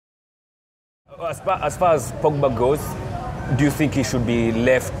as far as Pogba goes, do you think he should be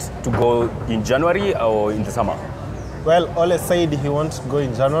left to go in January or in the summer? Well, Ole said he wants to go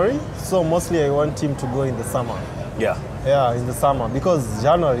in January, so mostly I want him to go in the summer. Yeah. Yeah, in the summer, because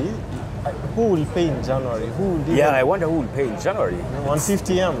January, who will pay in January? I wonder who will pay in January.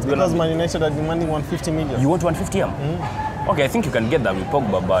 150M, because Man United are demanding 150 million. You want 150M? Okay, I think you can get that with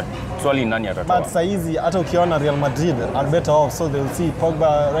Pogba, but surely nani atatoa. But saizi, hata ukiona Real Madrid are better off, so they'll see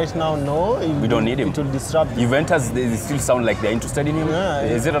Pogba right now, no. We don't need him. It will disrupt them. Juventus, they still sound like they're interested in him. Yeah,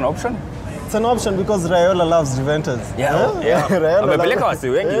 Is it an option? It's an option because Raiola loves Juventus. Yeah.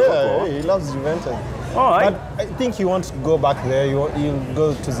 He loves Juventus. All right. But I think he wants to go back there. He'll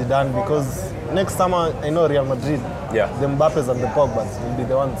go to Zidane because next summer, I know Real Madrid, the Mbappes and the Pogbas will be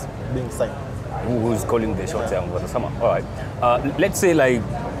the ones being signed. Who's calling the shots over the summer? All right. Let's say like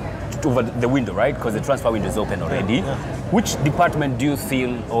over the window, right? Because the transfer window is open already. Yeah. Which department do you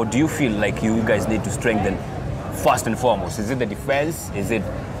feel like you guys need to strengthen first and foremost? Is it the defense? Is it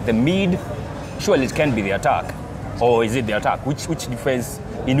the mid? Surely it can be the attack. Or is it the attack? Which defense,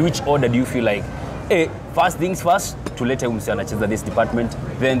 in which order do you feel like, hey, first things first, to let him anacheza this department,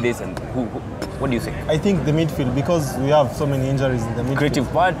 then this, and what do you think? I think the midfield, because we have so many injuries in the midfield.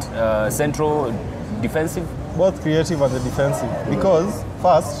 Creative part, central, defensive? Both creative and the defensive. Because,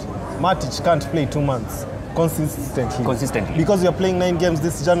 first, Matic can't play 2 months consistently. Because we are playing 9 games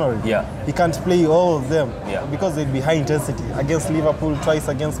this January. Yeah. He can't play all of them. Yeah. Because they'd be high intensity. Against Liverpool, twice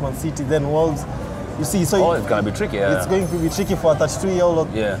against Man City, then Wolves. You see, so it's going to be tricky. It's going to be tricky for a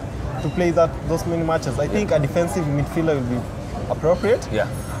 32-year-old to play those many matches. I think a defensive midfielder will be appropriate. Yeah.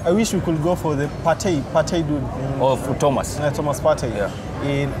 I wish we could go for the Partey dude. Or for Thomas. Thomas Partey.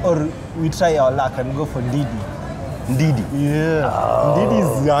 Yeah. Or we try our luck and go for Ndidi. Yeah. Oh.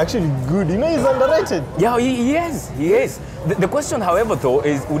 Ndidi is actually good. You know, he's underrated. Yeah, he is. The question, however, though,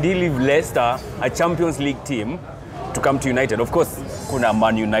 is would he leave Leicester, a Champions League team, to come to United? Of course, kuna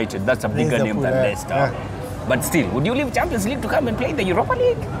Man United. That's a bigger name than Leicester. Yeah. But still, would you leave Champions League to come and play in the Europa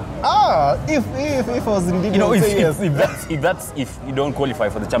League? If I was Ndidi, you know, yes. if you don't qualify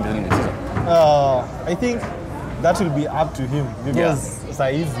for the Champions League next season. I think that will be up to him because it's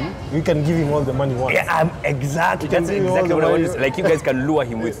easy. We can give him all the money once. Yeah, exactly. That's exactly what I want to say. Like, you guys can lure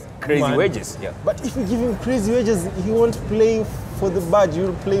him with crazy wages. Yeah. But if you give him crazy wages, he won't play for the badge.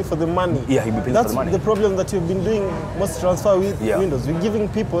 He'll play for the money. Yeah, he'll be playing for the money. That's the problem that you've been doing most transfer windows. We're giving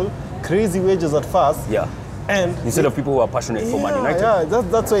people crazy wages at first. Yeah. And instead of people who are passionate for Man United. Yeah,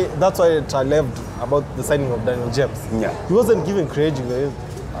 that's why I loved about the signing of Daniel James. Yeah. He wasn't giving crazy wages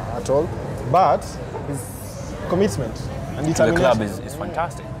at all, but his commitment and determination. The club is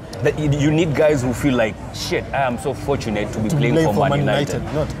fantastic. You need guys who feel like, shit, I am so fortunate to be playing for Man United.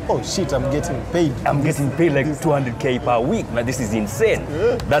 Not, oh shit, I'm getting paid. I'm getting paid like 200k per week. Man, this is insane.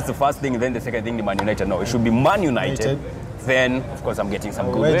 Yeah. That's the first thing. And then the second thing, the Man United. No, it should be Man United. Then, of course, I'm getting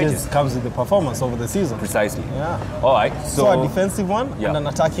some good wages. Comes with the performance over the season. Precisely. Yeah. All right. So a defensive one and an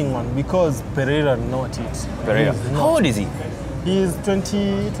attacking one because Pereira not it. Pereira. How old is he? He is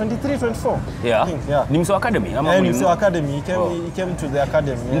 23, 24. Yeah. I think, yeah. Nimso Academy. Nimso Academy. He came to the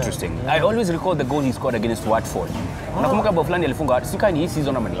academy. Yeah. Interesting. Yeah. I always recall the goal he scored against Watford. Nakumbuka bao fulani alifunga sikani hii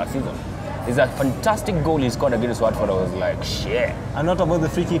season ama last season. It's a fantastic goal he scored against Watford. I was like, shit. And not about the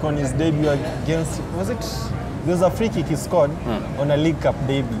free kick on his debut against, was it? There was a free kick he scored on a League Cup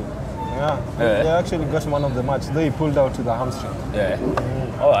debut. Yeah. He actually got man of the match, though he pulled out to the hamstring.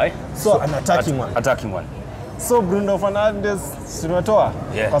 Yeah. All right. So an attacking one. Attacking one. So Bruno Fernandes, Sinatoa.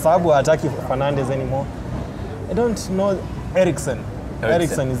 Yeah. Because I haven't attacking Fernandes anymore. I don't know Eriksen.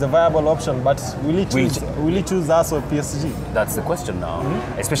 Eriksen is a viable option, but will he choose us or PSG? That's the question now.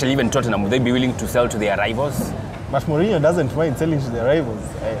 Especially even Tottenham, would they be willing to sell to their rivals? But Mourinho doesn't mind selling to their rivals.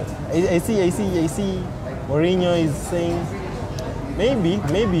 I see. Mourinho is saying maybe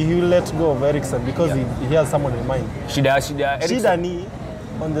he will let go of Eriksen because he has someone in mind. Shida ni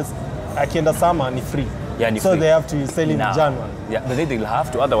on this akienda summer ni free. Yeah, so they have to sell in January. Yeah, but they'll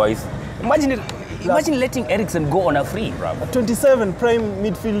have to. Otherwise, imagine letting Eriksen go on a free, bro. 27 prime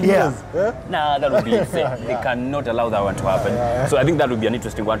midfield years. Yeah? Nah, that would be insane. They cannot allow that one to happen. So I think that would be an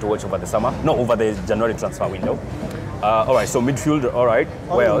interesting one to watch over the summer. No, over the January transfer window. All right, so midfield, all right.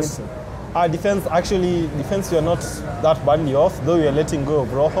 Where else? Defense, we are not that badly off, though we are letting go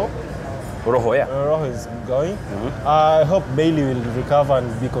of Rojo. Rojo, yeah. Rojo is going. I hope Bailey will recover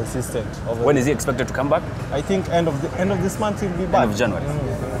and be consistent. When is he expected to come back? I think end of this month he'll be back. End of January.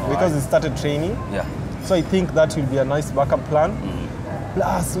 Because he started training. Yeah. So I think that will be a nice backup plan.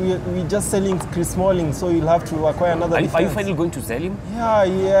 Plus, we're just selling Chris Smalling, so you'll have to acquire another defense. Are you finally going to sell him? Yeah,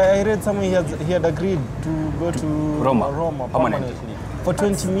 I read somewhere he had agreed to go to Roma permanently. For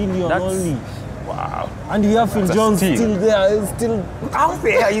 20 million only. Wow. And you have Phil That's a Jones steal. still there, still How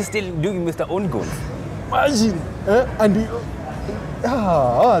fair are you still doing Mr. Own Goal? imagine. And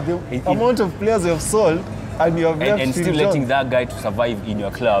the amount of players you have sold and you have left And Phil still Jones. letting that guy to survive in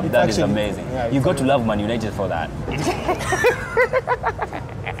your club. It's That is actually- amazing. yeah, You it's got to love Man United for that.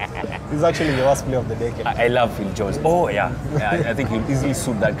 He's actually the worst player of the decade. I love Phil Jones. Oh, yeah. I think he'll easily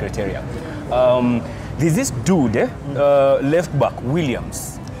suit that criteria. There's this dude, left back,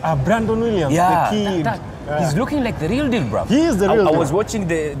 Williams. Brandon Williams, Yeah, the kid. he's looking like the real deal, bro. He is the real I deal. was watching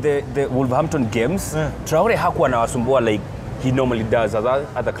the Wolverhampton games. Yeah. Traore hakuwa anawasumbua like he normally does at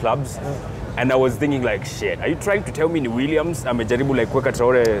other clubs. And I was thinking like, shit, are you trying to tell me in Williams amejaribu like kuweka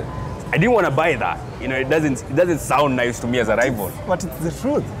Traore? I didn't want to buy that. You know, it doesn't sound nice to me as a rival. But it's the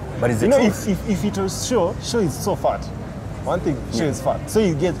truth. But it's the you know, truth. if it was Shaw is so fat. One thing, Shaw is fat. So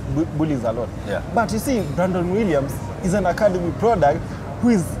he gets bullies a lot. Yeah. But you see, Brandon Williams is an academy product who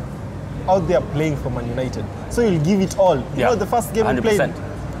is out there playing for Man United. So he'll give it all. You Yeah. know, the first game he 100%. played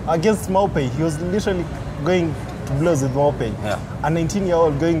against Maupay, he was literally going to blows with Maupay. Yeah. A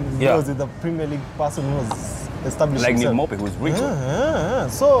 19-year-old going Yeah. blows with the Premier League person who was established Like Neil himself. Mope, who's brutal.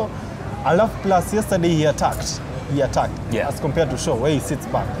 So, I love plus yesterday he attacked. Yeah. As compared to Shaw, where he sits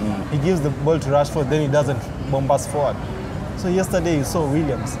back. He gives the ball to Rashford, then he doesn't bombast forward. So yesterday you saw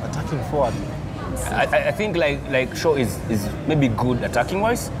Williams attacking forward. I think like Shaw is maybe good attacking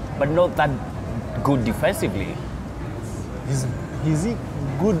wise, but not that good defensively. Is he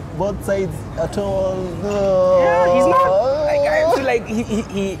good both sides at all? No. Yeah, he's not. I feel like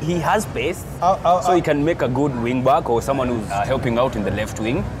he has pace, so he can make a good wing back or someone who's helping out in the left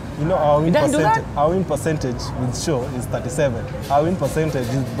wing. You know, our win, doesn't do that? our win percentage with Shaw is 37. Our win percentage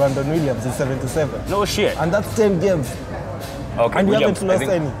with Brandon Williams is 77. No shit. And that's 10 games. Okay, And we Williams, haven't lost I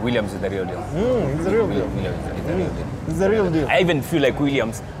think any. Williams is the real deal. He's the real deal. Williams is the real deal. He's the real deal. I even feel like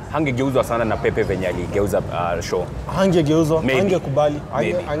Williams hangegeuzwa sana na Pepe venye aligeuza Shaw. Hangegeuzwa, Maybe. hangekubali,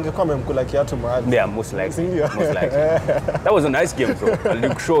 Maybe. angekuwa amemkula kiatu mahali. Yeah, most likely. Sindio? Most likely. That was a nice game, though.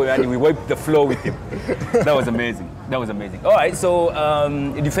 Luke Shaw, and we wiped the floor with him. That was amazing. That was amazing. All right, so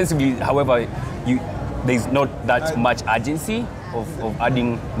defensively, however, there's not that much urgency of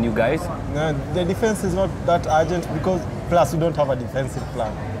adding new guys. No, the defense is not that urgent because plus we don't have a defensive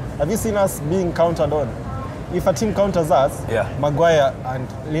plan. Have you seen us being countered on? If a team counters us, Yeah. Maguire and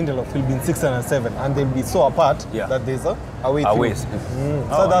Lindelof will be in 6 and 7 and they'll be so apart Yeah. that there's a away Away. thing.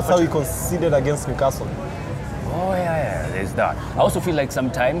 Oh, So that's how we conceded against Newcastle. Oh yeah, there's that. I also feel like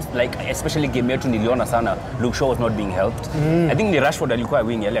sometimes, like especially game yetu niliona sana, Luke Shaw was not being helped. I think the Rashford alikuwa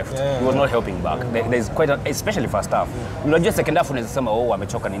wing ya left. Yeah. He was not helping back. There's quite a, especially first half. Unajua second half unaweza sema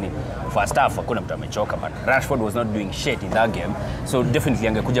amechoka nini. First half hakuna mtu amechoka, but Rashford was not doing shit in that game. So definitely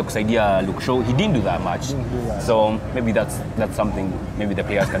angekuja kusaidia Luke Shaw. He didn't do that much. So maybe that's something maybe the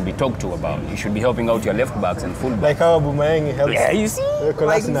players can be talked to about. You should be helping out your left backs and full backs. Like how Aubameyang helps. Yeah, you see? Like,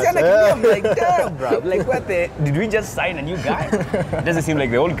 Kolasinac. I'm like, damn, bro. Like, what the? Did we just sign a new guy? Doesn't seem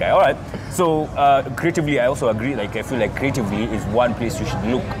like the old guy. All right. So, creatively, I also agree. Like, I feel like creatively is one place you should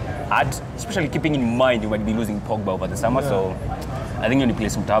look at, especially keeping in mind you might be losing Pogba over the summer. So, I think the only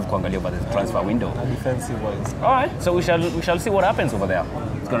place to have kuangalia over the transfer window. Defensive wise. All right. So we shall see what happens over there.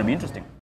 It's going to be interesting.